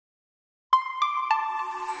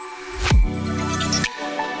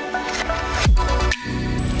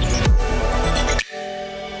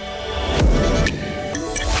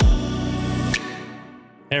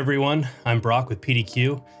Hey everyone, I'm Brock with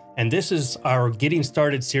PDQ, and this is our Getting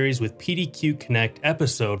Started series with PDQ Connect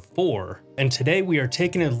episode 4. And today we are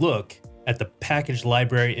taking a look at the package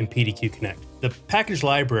library in PDQ Connect. The package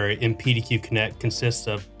library in PDQ Connect consists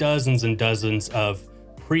of dozens and dozens of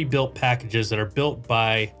pre-built packages that are built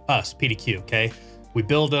by us, PDQ, okay? We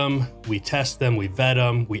build them, we test them, we vet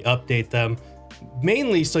them, we update them,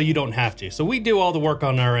 mainly so you don't have to. So we do all the work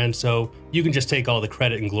on our end, so you can just take all the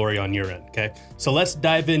credit and glory on your end, okay? So let's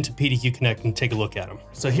dive into PDQ Connect and take a look at them.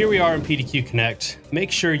 So here we are in PDQ Connect.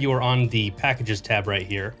 Make sure you are on the Packages tab right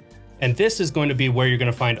here. And this is going to be where you're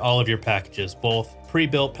going to find all of your packages, both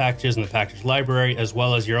pre-built packages in the package library, as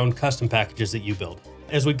well as your own custom packages that you build.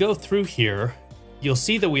 As we go through here, you'll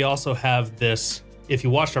see that we also have this. If you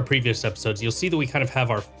watched our previous episodes, you'll see that we kind of have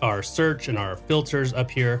our search and our filters up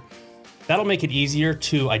here. That'll make it easier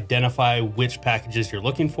to identify which packages you're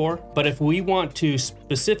looking for. But if we want to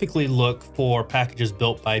specifically look for packages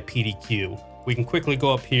built by PDQ, we can quickly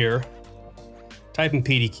go up here, type in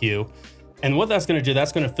PDQ, and what that's gonna do,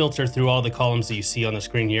 that's gonna filter through all the columns that you see on the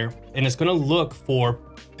screen here, and it's gonna look for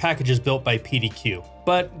packages built by PDQ.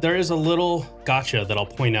 But there is a little gotcha that I'll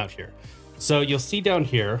point out here. So you'll see down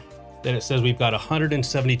here that it says we've got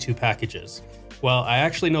 172 packages. Well, I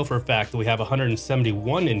actually know for a fact that we have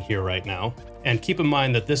 171 in here right now. And keep in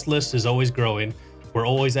mind that this list is always growing. We're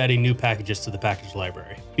always adding new packages to the package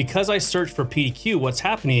library. Because I search for PDQ, what's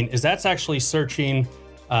happening is that's actually searching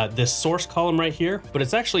this source column right here, but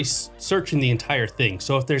it's actually searching the entire thing.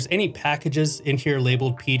 So if there's any packages in here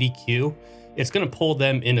labeled PDQ, it's gonna pull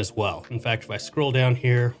them in as well. In fact, if I scroll down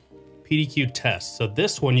here, PDQ test. So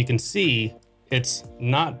this one you can see it's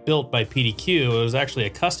not built by PDQ. It was actually a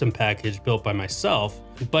custom package built by myself,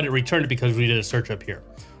 but it returned it because we did a search up here.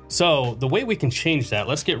 So the way we can change that,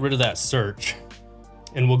 let's get rid of that search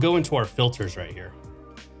and we'll go into our filters right here.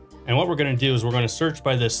 And what we're gonna do is we're gonna search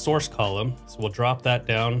by this source column. So we'll drop that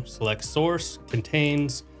down, select source,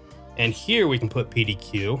 contains, and here we can put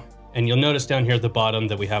PDQ. And you'll notice down here at the bottom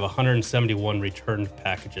that we have 171 returned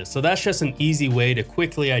packages. So that's just an easy way to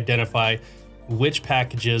quickly identify which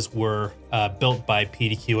packages were built by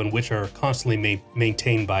PDQ and which are constantly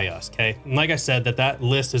maintained by us, okay? And like I said, that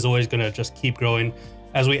list is always gonna just keep growing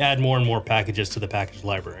as we add more and more packages to the package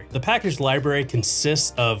library. The package library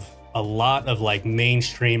consists of a lot of like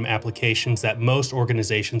mainstream applications that most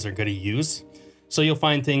organizations are gonna use. So you'll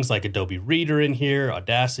find things like Adobe Reader in here,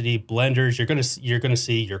 Audacity, Blenders. You're gonna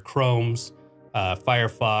see your Chromes,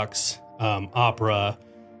 Firefox, Opera.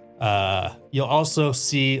 You'll also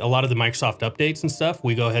see a lot of the Microsoft updates and stuff.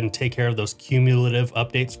 We go ahead and take care of those cumulative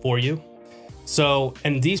updates for you. So,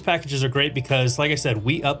 and these packages are great because, like I said,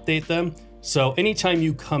 we update them. So anytime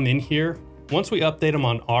you come in here, once we update them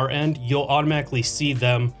on our end, you'll automatically see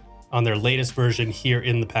them on their latest version here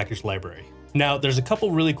in the package library. Now, there's a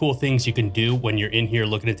couple really cool things you can do when you're in here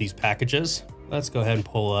looking at these packages. Let's go ahead and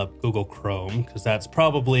pull up Google Chrome because that's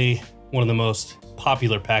probably one of the most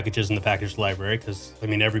popular packages in the package library because, I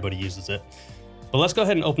mean, everybody uses it. But let's go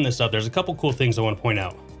ahead and open this up. There's a couple cool things I want to point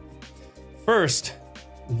out. First,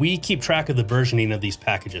 we keep track of the versioning of these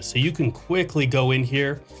packages. So you can quickly go in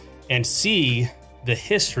here and see the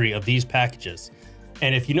history of these packages.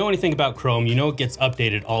 And if you know anything about Chrome, you know it gets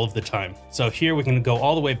updated all of the time. So here we can go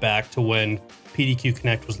all the way back to when PDQ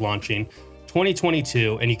Connect was launching,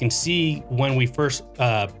 2022, and you can see when we first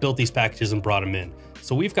built these packages and brought them in.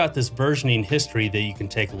 So we've got this versioning history that you can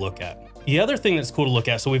take a look at. The other thing that's cool to look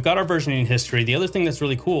at, so we've got our versioning history. The other thing that's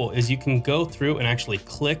really cool is you can go through and actually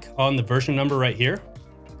click on the version number right here.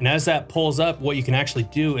 And as that pulls up, what you can actually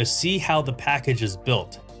do is see how the package is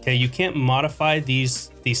built. Okay, you can't modify these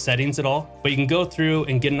settings at all, but you can go through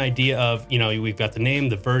and get an idea of, you know, we've got the name,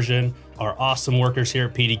 the version, our awesome workers here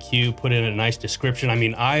at PDQ put in a nice description. I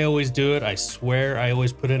mean, I always do it. I swear I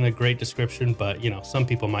always put in a great description, but you know, some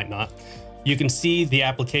people might not. You can see the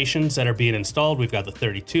applications that are being installed. We've got the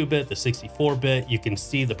 32-bit, the 64-bit. You can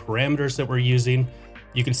see the parameters that we're using.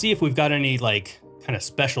 You can see if we've got any like kind of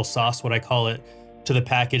special sauce, what I call it, to the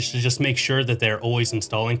package to just make sure that they're always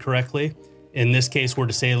installing correctly. In this case, we're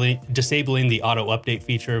disabling the auto update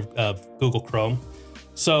feature of Google Chrome.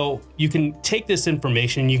 So you can take this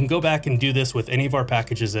information, you can go back and do this with any of our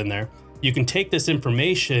packages in there. You can take this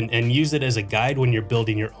information and use it as a guide when you're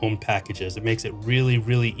building your own packages. It makes it really,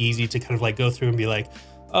 really easy to kind of like go through and be like,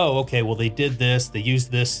 oh, okay, well, they did this, they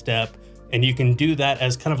used this step, and you can do that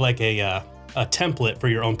as kind of like a template for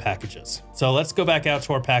your own packages. So let's go back out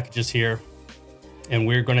to our packages here, and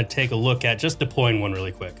we're gonna take a look at just deploying one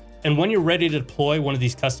really quick. And when you're ready to deploy one of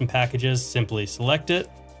these custom packages, simply select it,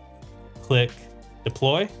 click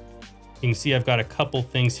deploy, You can see I've got a couple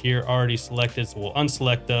things here already selected, so we'll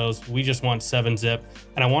unselect those. We just want 7-zip.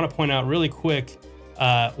 And I want to point out really quick,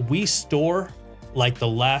 we store like the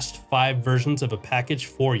last 5 versions of a package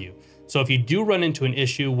for you. So if you do run into an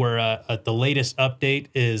issue where the latest update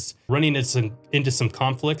is running into some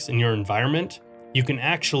conflicts in your environment, you can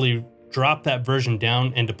actually drop that version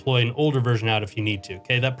down and deploy an older version out if you need to.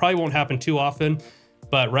 Okay, that probably won't happen too often,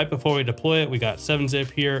 but right before we deploy it, we got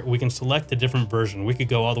 7-zip here. We can select a different version. We could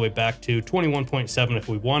go all the way back to 21.7 if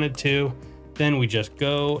we wanted to. Then we just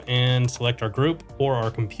go and select our group or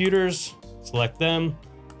our computers, select them,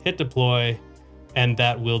 hit deploy, and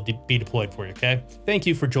that will be deployed for you, okay? Thank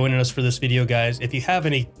you for joining us for this video, guys. If you have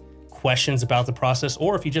any questions about the process,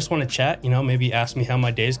 or if you just want to chat, maybe ask me how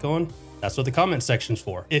my day's going, that's what the comment section's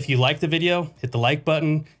for. If you like the video, hit the like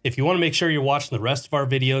button. If you want to make sure you're watching the rest of our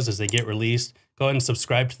videos as they get released, go ahead and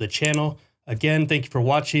subscribe to the channel. Again, thank you for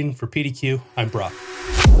watching. For PDQ, I'm Brock.